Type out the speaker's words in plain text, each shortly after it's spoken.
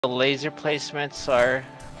the laser placements are,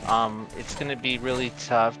 it's gonna be really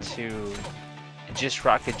tough to just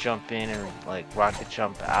rocket jump in and like rocket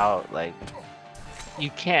jump out. Like, you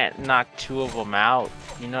can't knock two of them out.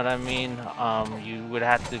 You know what I mean? You would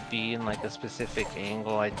have to be in like a specific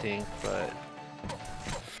angle, I think, but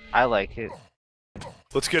I like it.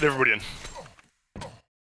 Let's get everybody in.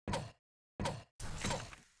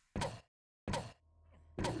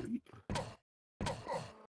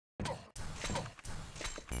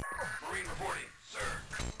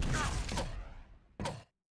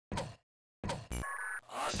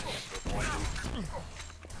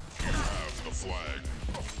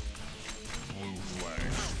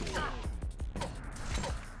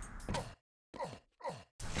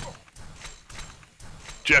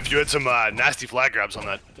 Jeff, you had some nasty flag grabs on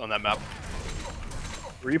that map.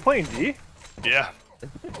 Were you playing D? Yeah.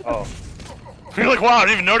 Oh. You're like, wow, I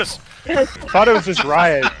didn't even notice. I thought it was just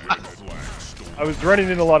Riot. I was running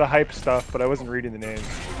in a lot of hype stuff, but I wasn't reading the names.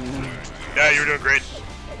 Yeah, you were doing great.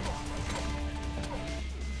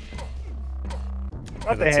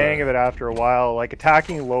 Got the hang of it after a while. Like,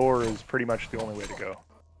 attacking lower is pretty much the only way to go.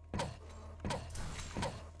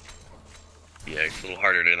 Yeah, it's a little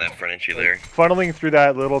harder to that front entry there. Funneling through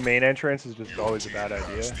that little main entrance is just always a bad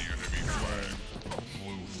idea.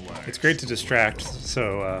 It's great to distract,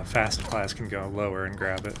 so fast class can go lower and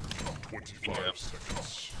grab it. 25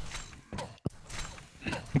 seconds.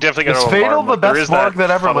 Definitely got Is to Fatal the best Borg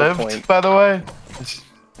that ever lived, by the way?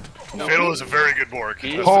 No. Fatal is a very good Borg.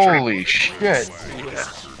 Holy shit. Yeah.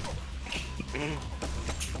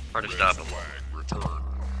 Hard to stop him.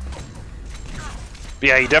 But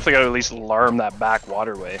yeah, you definitely got to at least alarm that back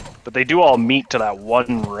waterway. But they do all meet to that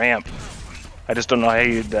one ramp. I just don't know how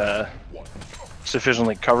you'd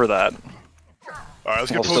sufficiently cover that. Alright, let's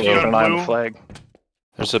get Also, Pokey an eye on on the blue. flag.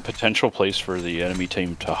 There's a potential place for the enemy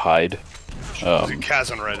team to hide.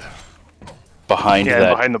 Kaz on red. Behind Yeah,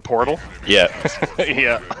 that. behind the portal. Yeah.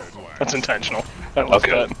 Yeah, that's intentional. I like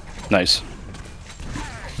that. Nice.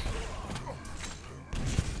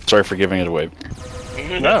 Sorry for giving it away.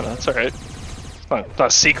 No, that's alright. Not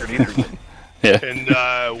a secret either. Yeah. And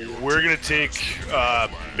we're gonna take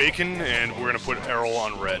Bacon and we're gonna put Errol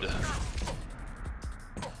on red.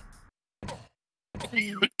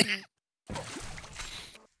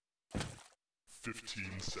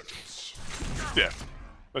 $15 Yeah,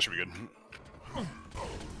 that should be good.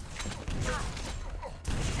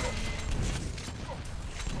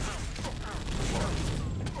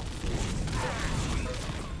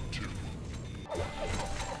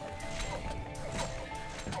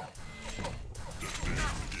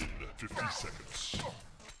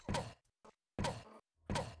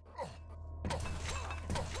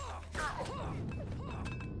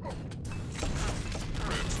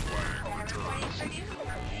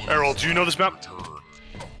 Errol, do you know this map?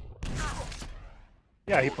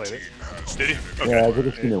 Yeah, he played it. Did he? Okay. Yeah, I've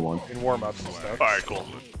just seen it once. In warm-ups and stuff. Alright, cool.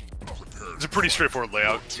 It's a pretty straightforward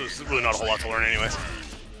layout, so it's really not a whole lot to learn anyway.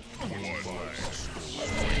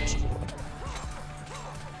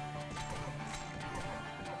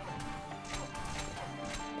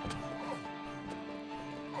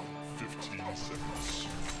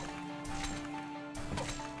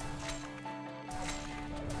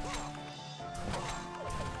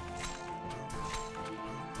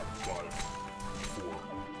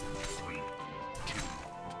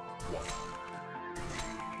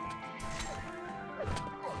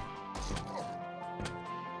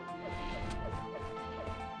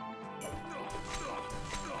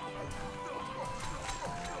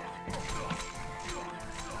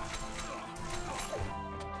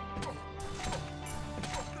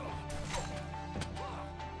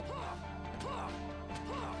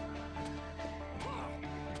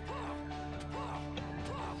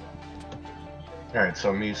 Alright,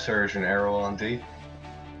 so me, Surge, and Arrow on D.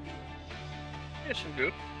 Yeah, some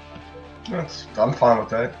good. I'm fine with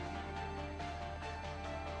that.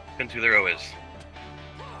 Depends who their O is.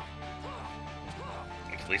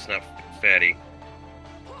 At least not Fatty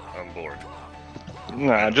on board.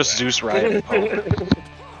 Nah, just Zeus Riot.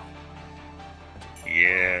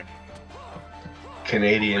 Yeah.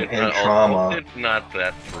 Canadian If and not all- trauma. If not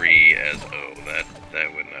that 3 as O,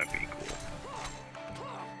 that would not be cool.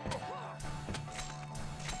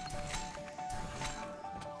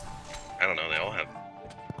 I don't know, they all have...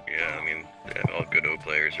 Yeah, I mean, they have all good O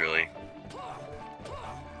players, really.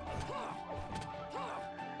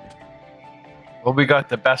 Well, we got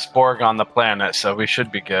the best Borg on the planet, so we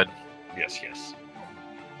should be good. Yes, yes.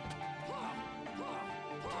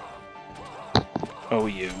 Oh,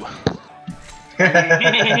 you.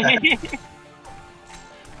 Hey,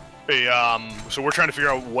 Hey, so we're trying to figure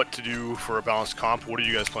out what to do for a balanced comp. What are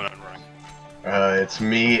you guys planning on running? It's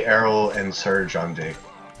me, Errol, and Surge on D.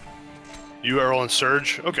 You, Errol, and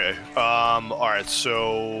Surge? Okay. Alright,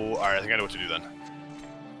 so... Alright, I think I know what to do then.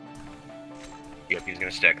 Yep, he's gonna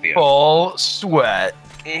stack the... Full sweat.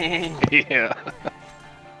 Yeah.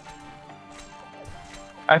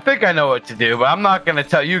 I think I know what to do, but I'm not gonna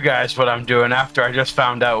tell you guys what I'm doing after I just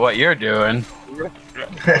found out what you're doing.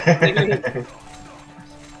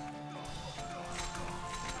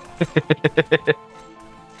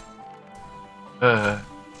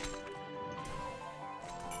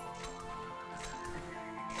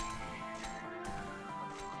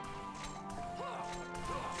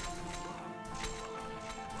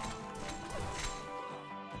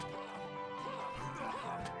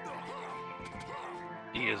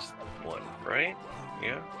 He is one, right?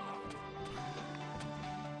 Yeah.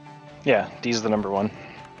 Yeah, D's the number one.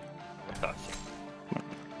 I thought so.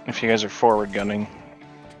 If you guys are forward gunning,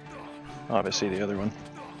 obviously the other one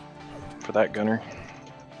for that gunner.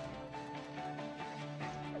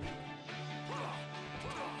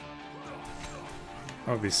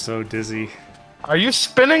 I would be so dizzy. Are you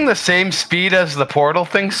spinning the same speed as the portal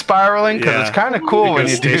thing spiraling? Because Yeah, it's kind of cool it when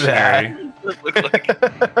goes you do that. stationary. Look like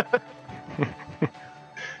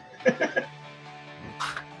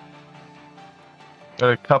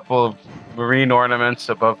Got a couple of marine ornaments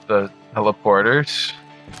above the teleporters.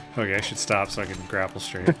 Okay, I should stop so I can grapple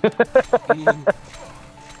straight.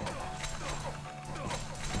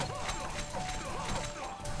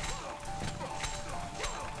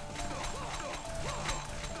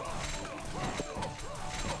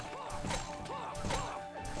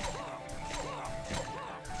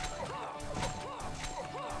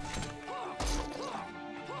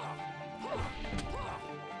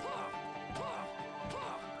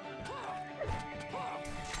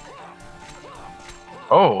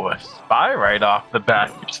 Oh, a spy right off the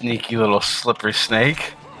bat, you sneaky little slippery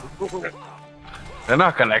snake. They're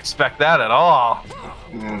not gonna expect that at all.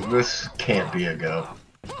 This can't be a go.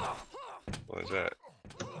 what is that?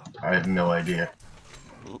 I have no idea.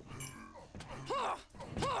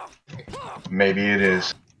 Maybe it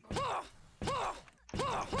is.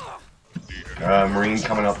 Marine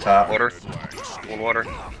coming up top. Water. One water.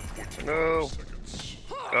 No.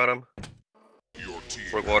 Got him.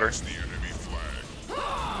 Broke water.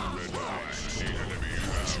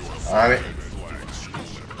 On it.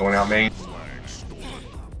 Going out main.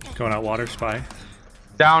 Going out water, spy.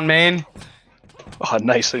 Down main. Oh,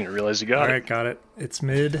 nice. I didn't realize you got it. Alright, got it. It's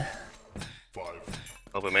mid.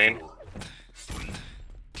 Open main.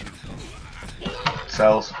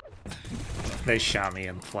 Cells. They shot me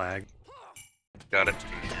in flag. Got it.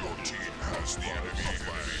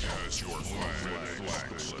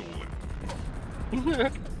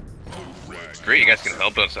 It's great, you guys can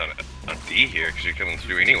help us on D here, because you're coming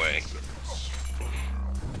through anyway.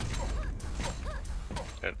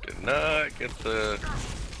 That did not get the...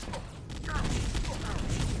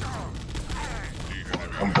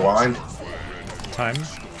 I'm blind. Time.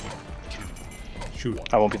 Shoot.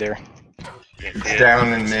 I won't be there. It's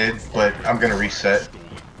down in mid, but I'm gonna reset.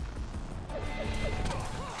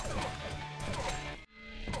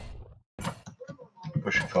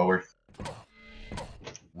 Push it forward.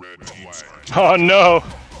 Oh no!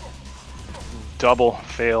 Double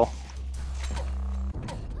fail.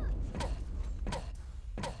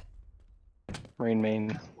 Marine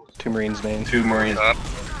main. 2 Marines main. 2 Marines. Top.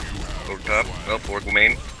 Org top. Nope, org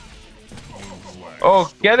main.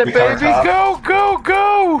 Oh, get it, We got baby! top. Go, go,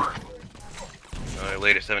 go!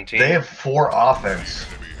 Later 17. They have 4 offense.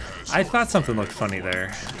 I thought something looked funny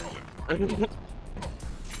there.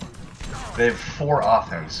 They have 4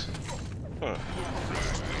 offense. Huh.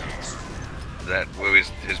 Is that what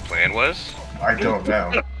his plan was? I don't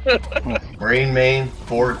know. Marine main,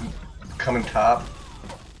 4 coming top.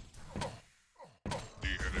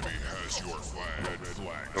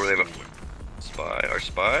 Or they have a spy? Our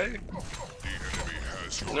spy?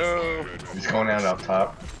 No. He's going out up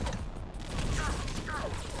top.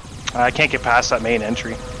 I can't get past that main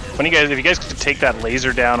entry. If you guys could take that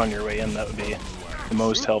laser down on your way in, that would be the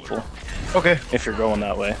most helpful. Okay. If you're going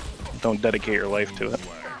that way, don't dedicate your life to it.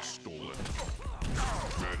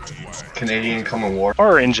 Canadian coming war.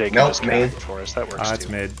 Or injate can Nope, just main. connect for us. That works It's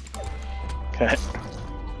too. mid. Okay.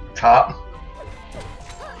 Top.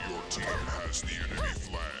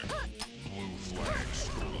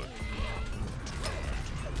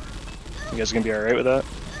 You guys gonna be alright with that?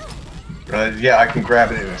 Yeah, I can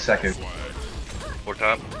grab it in a second. Or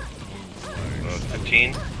top.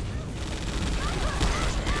 15.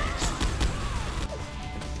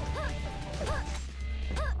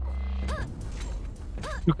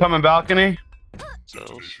 You coming balcony?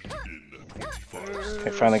 Cells. I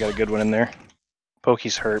finally got a good one in there.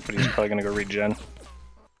 Pokey's hurt, but he's probably gonna go regen.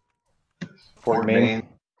 Fort main.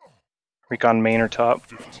 Recon main or top.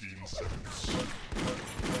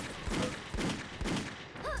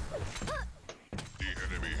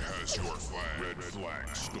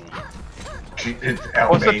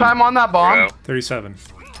 What's the time on that bomb? 37.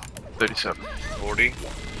 37. 40.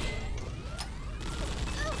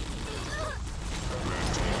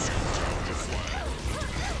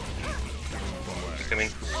 He's coming.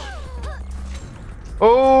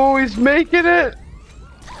 Oh, he's making it!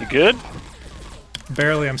 You good?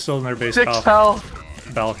 Barely, I'm still in their base. 6 health.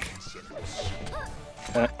 Balk.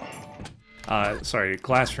 Uh, Sorry,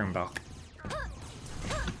 classroom Balk.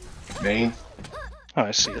 Main. Oh,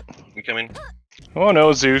 I see it. You coming? Oh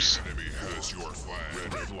no, Zeus.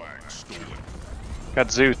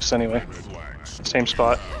 Got Zeus anyway. Same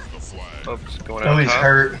spot. Oops, going out Oh, he's top.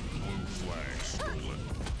 hurt.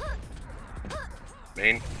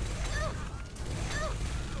 Main.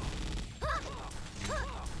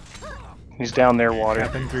 He's down there, water.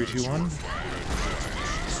 Captain 321.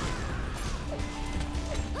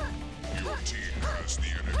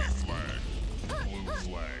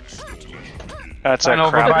 That's that I know,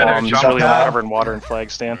 crap but bomb. He's jump really pad. covered in water and flag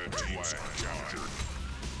stand.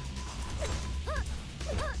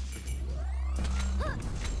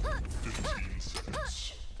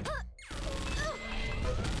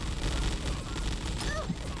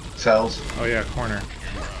 Cells. Oh yeah, corner.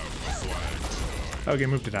 Okay,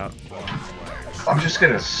 moved it out. I'm just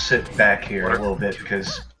gonna sit back here a little bit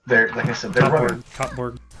because they're, like I said, they're Top running board. Top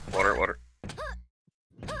board. Water, water.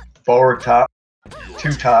 forward top,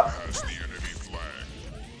 2 top.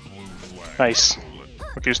 Nice.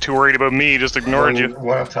 Look, he was too worried about me, just ignored you.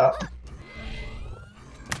 One up top.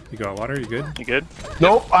 You got water? You good? You good?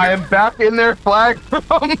 Nope, I am back in their flag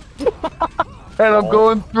room. And I'm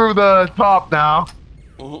going through the top now.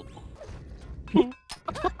 Well,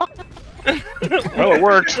 it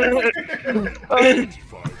worked. As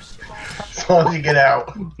long as you get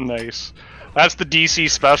out. Nice. That's the DC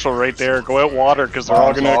special right there. Go out water because they're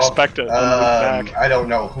all going to expect it. Back. I don't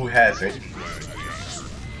know who has it.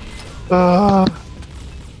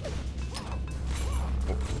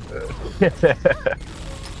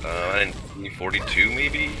 And 42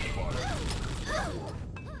 maybe?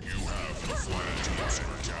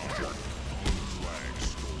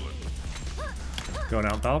 Going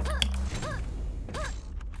out Valk.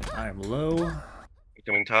 I am low.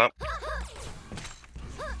 Coming top.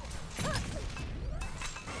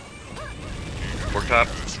 Four top.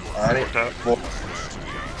 On it. Top.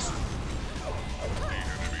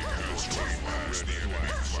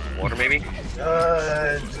 Water maybe?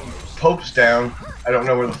 Pope's down. I don't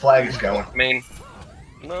know where the flag is going. Main.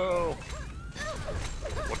 No.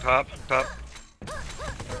 What top? Top.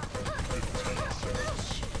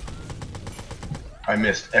 I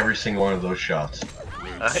missed every single one of those shots.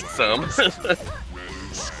 I hit some.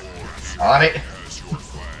 On it.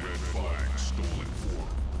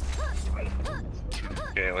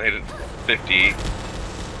 Okay, I hit it 50.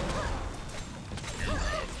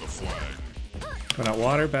 Going out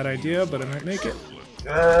water, bad idea, but I might make it.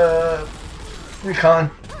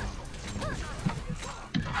 Recon.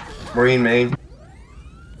 Marine main.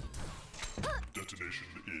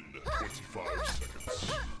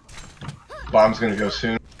 Bomb's gonna go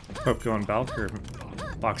soon. Hope going Valk or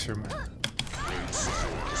boxer.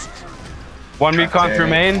 One recon through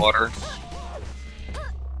main. Water.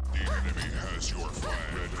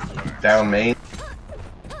 Down main.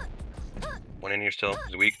 One in here still.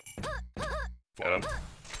 He's weak. Got him.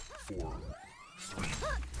 4, 3,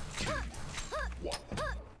 2, 1.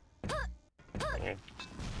 Okay.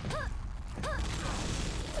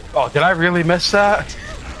 Oh, did I really miss that?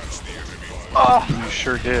 Oh, You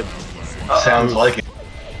sure did. Sounds like it.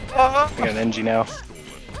 I got an NG now.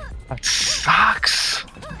 that sucks.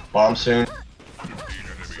 Bomb soon.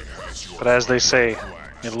 But as they say,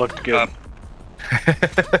 it looked good.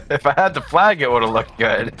 If I had the flag, it would have looked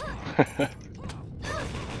good.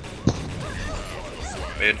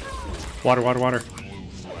 Mid. Water, water, water.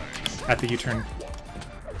 At the U-turn.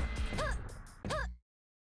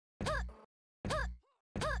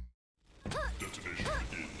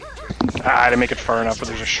 I didn't make it far enough, but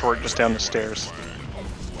there's a short just down the stairs.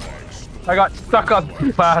 I got stuck on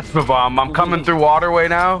the plasma bomb. I'm coming through waterway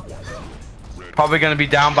now. Probably gonna be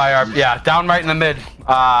down by our, yeah, down right in the mid.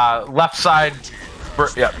 Left side.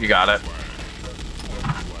 Yep, you got it.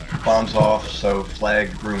 Bomb's off, so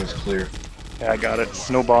flag room is clear. Yeah, I got it.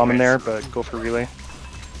 No bomb in there, but go for relay.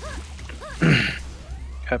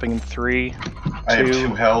 Capping in 3, I have 2,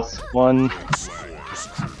 2 health. 1.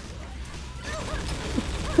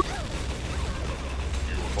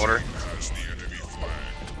 Water.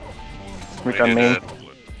 Recon main.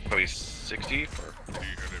 Probably 60. Or... The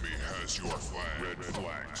enemy has your flag. Red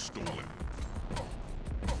flag stolen.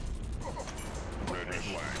 Red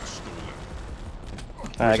flag stolen.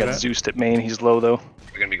 I got Zeus at main. He's low though.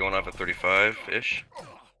 We're gonna be going off at 35-ish.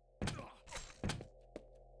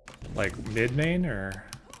 Like mid main or?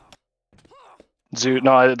 Zeus.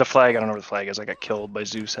 No, the flag. I don't know where the flag is. I got killed by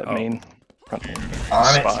Zeus at main. On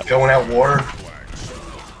it. Going out water.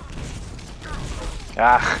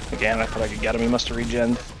 Ah, again, I thought I could get him. He must have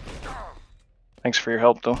regened. Thanks for your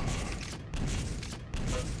help, though.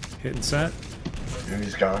 Hit and set.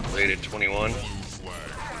 He's gone. Late at 21.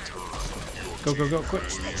 Go, go, go, quick.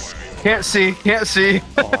 Can't see, can't see.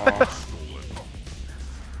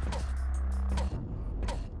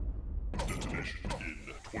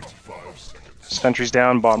 Sentry's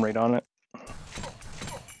down, bomb rate on it.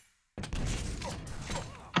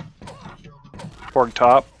 Borg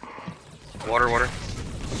top. Water, water.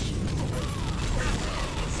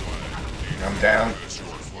 I'm down.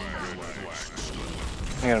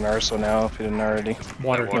 I got an Arso now, if you didn't already.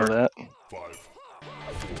 Water. Know that.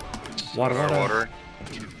 Water, water. Water.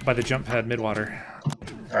 By the jump pad, mid water.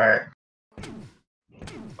 Alright.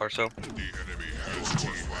 Arso.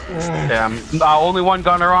 Damn. Only one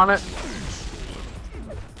gunner on it.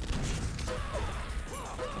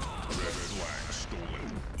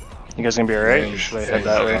 You guys gonna be alright? Or should I head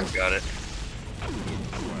that way? Got it.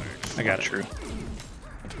 I got it. True.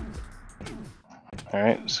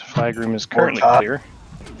 Alright, so flag room is currently clear.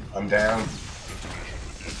 I'm down.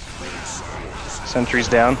 Sentry's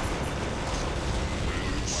down.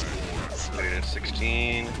 Late at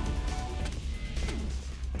 16.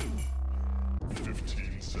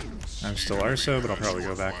 I'm still Arso, but I'll probably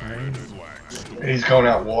go back main. He's going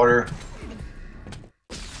out water.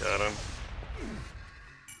 Got him.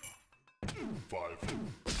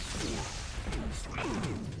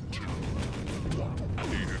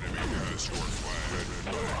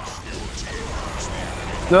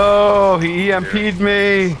 No, he EMP'd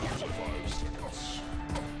me.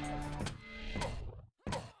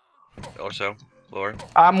 Also, lower.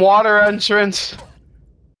 I'm water entrance.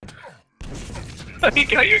 He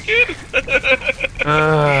got you again.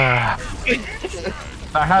 I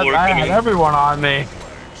had everyone on me.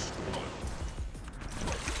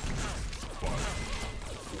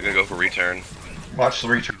 We're gonna go for return. Watch the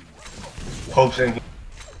return. Pope's in.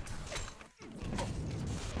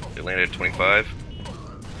 It landed at 25.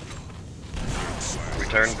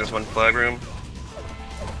 Return, there's one flag room.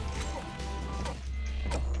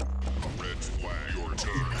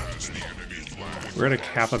 We're at a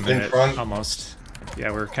cap a minute, almost.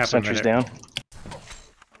 Yeah, we're capping a minute. Sentry's down.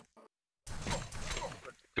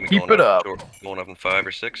 Keep it up. Going up in 5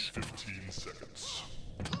 or 6. 15 seconds.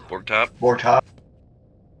 Borg top. Borg top.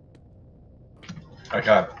 I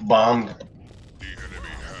got bombed.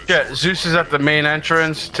 Shit, Zeus is at the main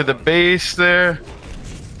entrance to the base there.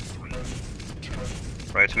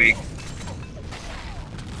 Right weak.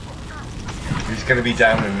 He's gonna be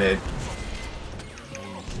down in mid.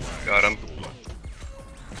 Got him.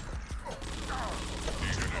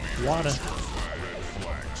 Water.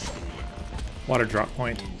 Water drop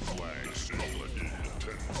point.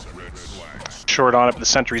 Short on it, but the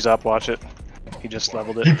sentry's up, watch it. He just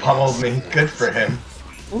leveled it. He pummeled me. Good for him.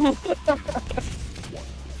 I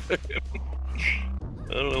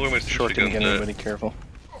don't know where my Short didn't get anybody, careful.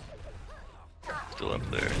 Still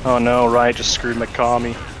up there. Oh no, Riot just screwed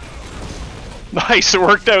McCommy. Nice, it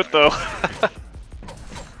worked out though.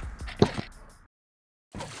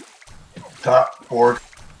 Top, Borg.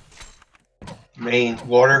 Main,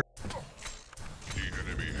 water. The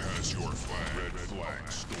enemy has your flag. Red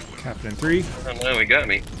flag stolen. Captain 3. Oh no, he got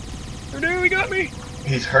me. Oh no, he got me.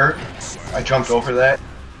 He's hurt. I jumped over that.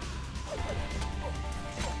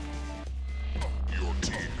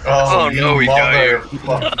 Oh no, he got you.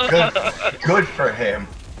 Good for him.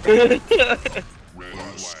 Red flag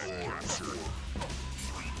captured.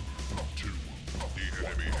 3, 2. The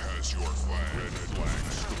enemy has your flag. Red flag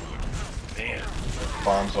stolen. Man.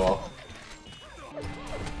 Bombs off.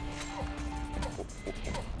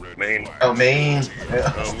 Main. Oh, main.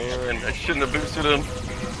 Oh man, I shouldn't have boosted him.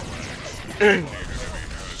 The enemy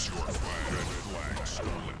has your flag. Red flag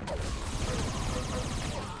stolen.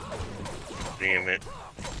 Damn it.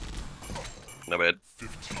 No bad.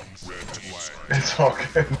 15 red flag. It's all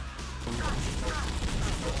good.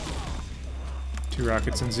 2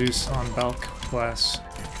 rockets and Zeus on Balk glass.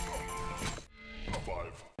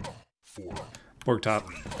 5, 4. Borg top.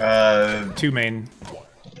 2 main.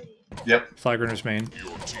 Yep. Flag runners main.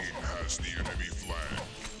 Your team has the enemy flag.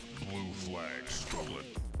 Blue flag stolen.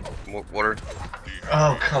 Water. The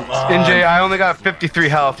Oh, come on. NJ, I only got 53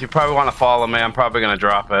 health. You probably want to follow me. I'm probably gonna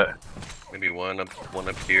drop it. Maybe one up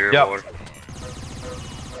here. Yep. Or...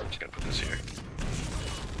 I'm just gonna put this here.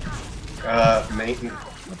 Maintenance.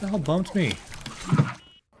 What the hell bumped me?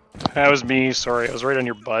 That was me. Sorry, I was right on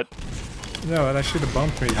your butt. No, that should have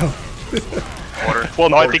bumped me though. Water. Well,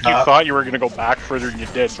 no, I Over think top. you thought you were gonna go back further than you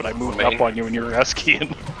did, but I moved Main. up on you when you were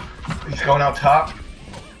rescuing. He's going out top.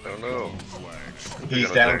 I don't know. He's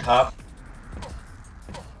Go down there. top.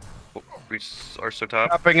 Reach Arso top.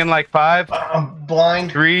 Dropping in like 5, I'm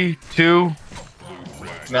blind. 3, 2.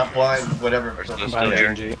 Not blind. Whatever. Arso's Come still on, here.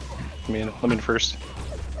 NJ. Let me in first.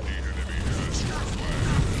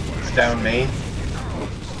 It's down main.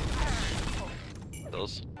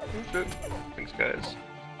 Those. Thanks, guys.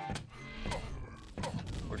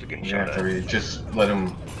 Where's it getting Yeah, shot for at? you. Just let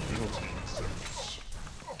him.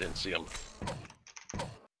 Didn't see him.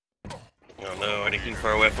 Oh no, anything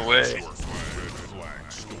far away from away.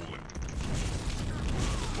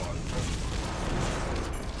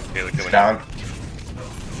 Okay, they're It's coming. down.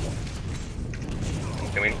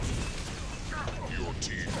 Coming.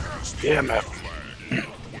 Yeah, man.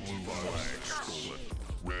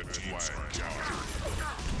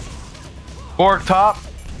 Borg top.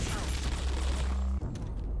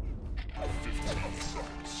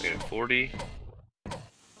 I got 40.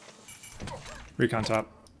 Recon top.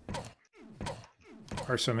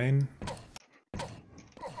 Arso main.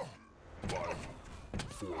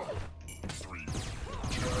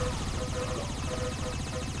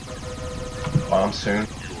 Bomb soon.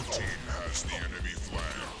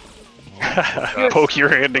 Poke your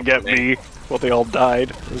hand to get me. Well, they all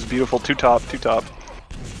died. It was beautiful. Two top, two top.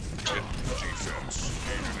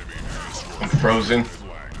 I'm frozen.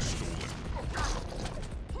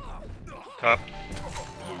 Top.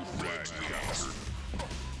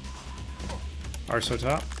 Arso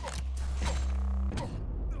top.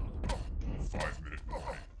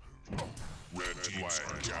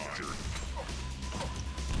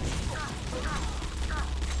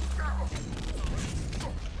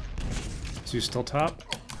 Zeus still top.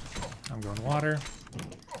 I'm going water.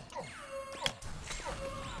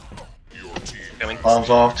 Coming. Bombs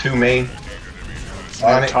off. 2 main.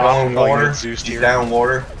 On it. Top, Going going water. with Zeus He's here. down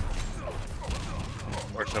water.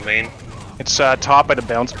 Arso main. It's top by the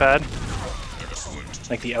bounce pad.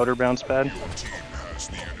 Like the outer bounce pad.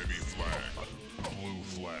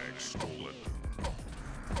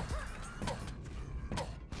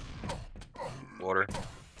 Water.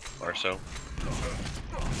 Arso.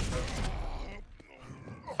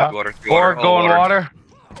 Water. Borg All going water.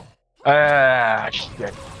 Ah,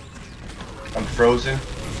 shit. I'm frozen.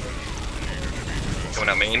 Coming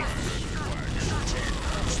out main.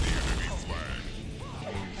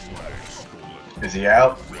 Is he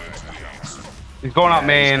out? He's going out He's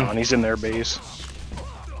main. gone. He's in their base.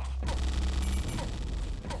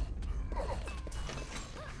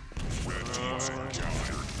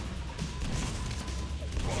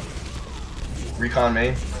 Recon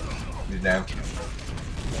main. He's down.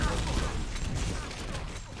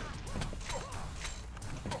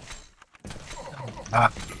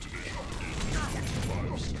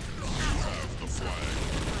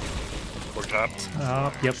 Or top.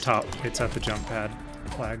 Yep, top. It's at the jump pad.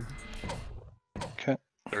 Flag. Okay.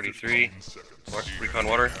 33. Recon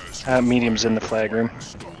water. Medium's in the flag room.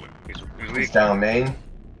 He's He's weak. down main.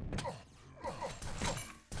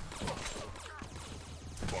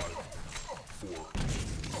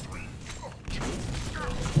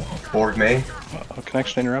 Borg main. Oh,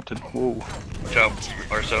 connection interrupted. Whoa. Watch out.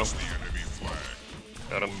 Arso.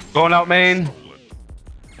 Got him. Going out main.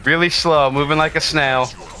 Really slow, moving like a snail.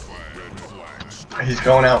 He's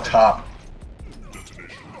going out top.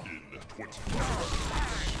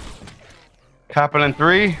 Capping in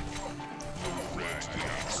 3.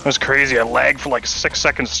 That was crazy. I lagged for like 6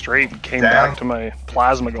 seconds straight and came Down. back to my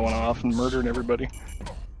plasma going off and murdering everybody.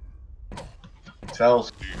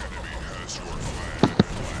 Cells.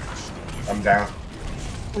 I'm down.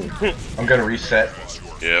 I'm gonna reset.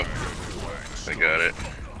 Yep. I got it.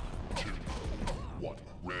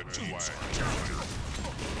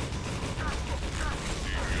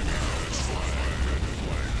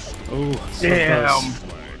 Oh, so Damn.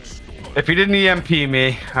 close. If he didn't EMP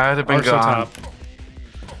me, I'd have been Arso gone. top.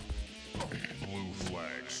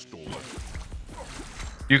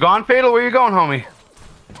 You gone, Fatal? Where you going, homie?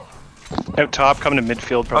 Out top, coming to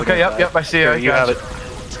midfield. Probably Okay, gonna yep, die. I see you. Here, I you got have you.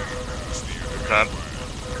 it. Top.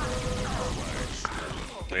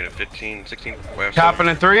 Made it 15, 16. Wow, Capping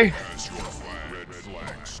in 3.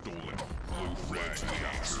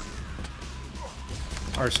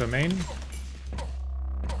 Arso main.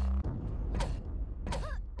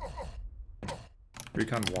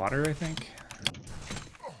 Recon water, I think.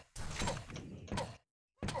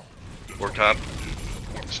 Or top.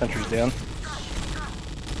 Sentry's down.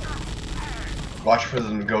 Watch for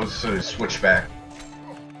them to go to switch back.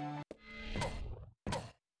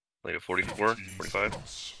 Like a 44, 45.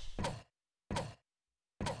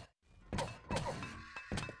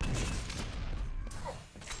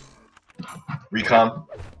 Recon.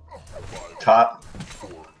 Top.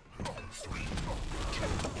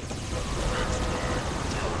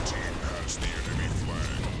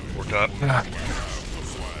 Or top.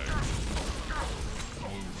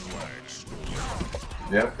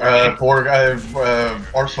 Yep. Borg,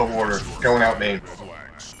 Arsenal order going out main.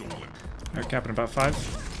 Alright, capping about 5.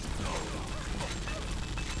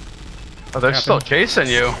 Oh, they're still chasing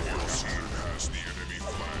you.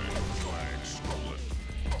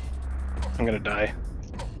 I'm gonna die.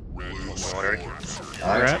 Alright.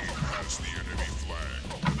 Alright.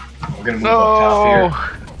 We're gonna move up top here.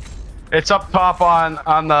 It's up top on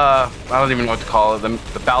the, I don't even know what to call it,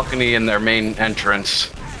 the balcony in their main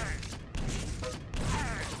entrance.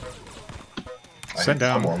 Send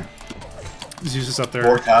down. Someone. Zeus is up there.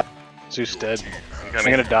 Borg top. Zeus dead. I'm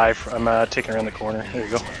gonna die. I'm taking around the corner. There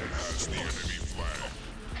you go.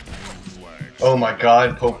 Oh my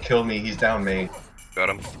god, Pope killed me. He's down main. Got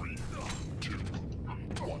him.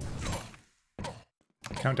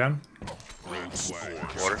 Countdown.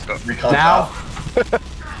 Water, top. Recon Now. top.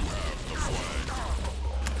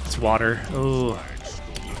 It's water. Oh.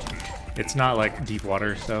 It's not like deep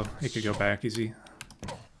water, so it could go back easy.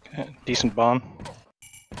 Okay. Decent bomb.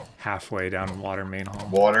 Halfway down water main hall.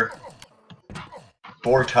 Water.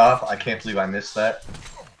 Borg top. I can't believe I missed that.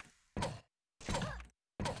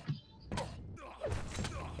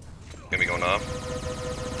 Gonna be going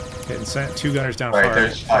off. Getting sent. 2 gunners down Alright, far.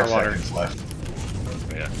 there's Far 5 water. seconds left.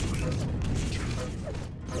 Yeah.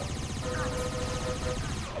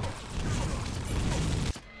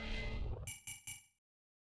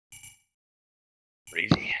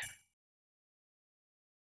 Crazy.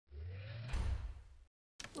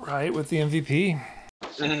 Right, with the MVP.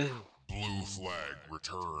 Blue flag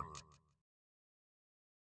returned.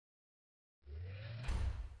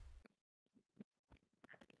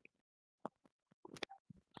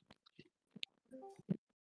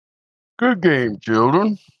 Good game,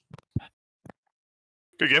 children.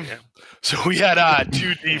 Good game. So we had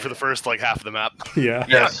 2D for the first like half of the map. Yeah.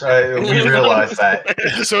 Yes, we realized that.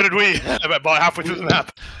 So did we. About halfway through the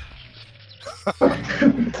map.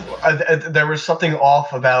 There was something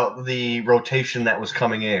off about the rotation that was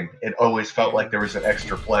coming in. It always felt like there was an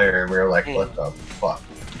extra player, and we were like, what the fuck?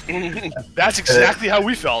 That's exactly how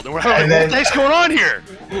we felt. And we're like, And then- what the heck's going on here?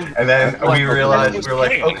 And then we realized, we were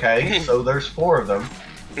like, okay, so there's 4 of them.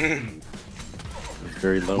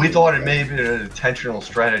 Very low. We thought it may be an intentional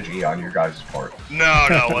strategy on your guys' part. No,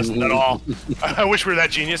 it wasn't at all. I wish we were that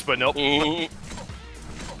genius, but nope.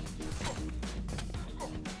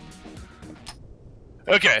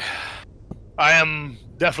 Okay. I am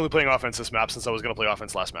definitely playing offense this map since I was going to play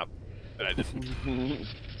offense last map. And I didn't.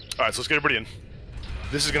 Alright, so let's get everybody in.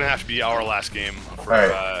 This is going to have to be our last game for,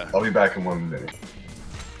 Alright, I'll be back in 1 minute.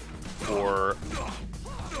 for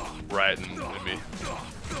Riot and me.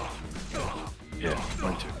 Yeah,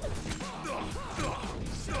 mine too.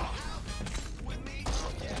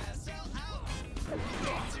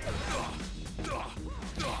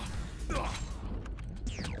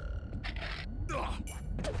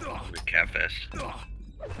 Cat fest.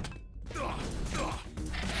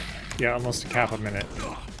 Yeah, almost a cap a minute.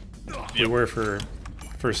 We were for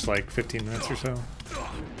first like 15 minutes or so.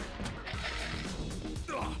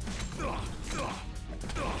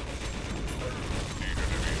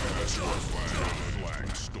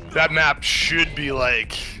 That map should be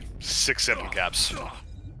like 6-7 caps.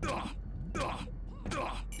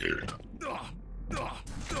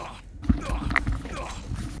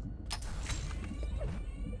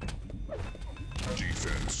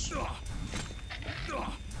 Defense.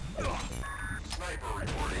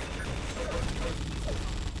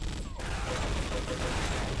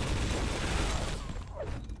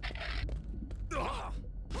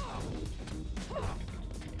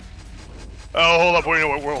 Oh, hold up! Hold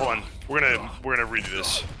on. We're gonna redo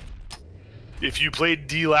this. If you played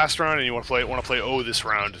D last round and you want to play O this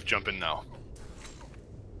round, jump in now.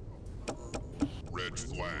 Red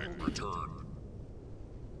flag returned.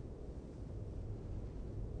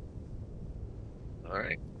 All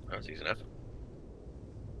right, that was easy enough.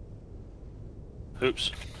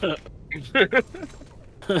 Oops.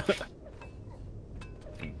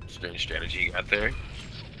 Strange strategy you got there.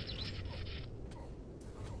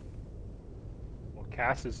 Well,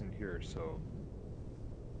 Cass isn't here, so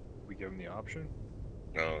we give him the option.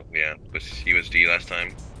 Oh, yeah. He was D last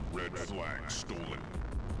time. Red flag stolen.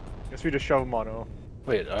 Guess we just shove him on O.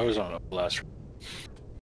 Wait, I was on last.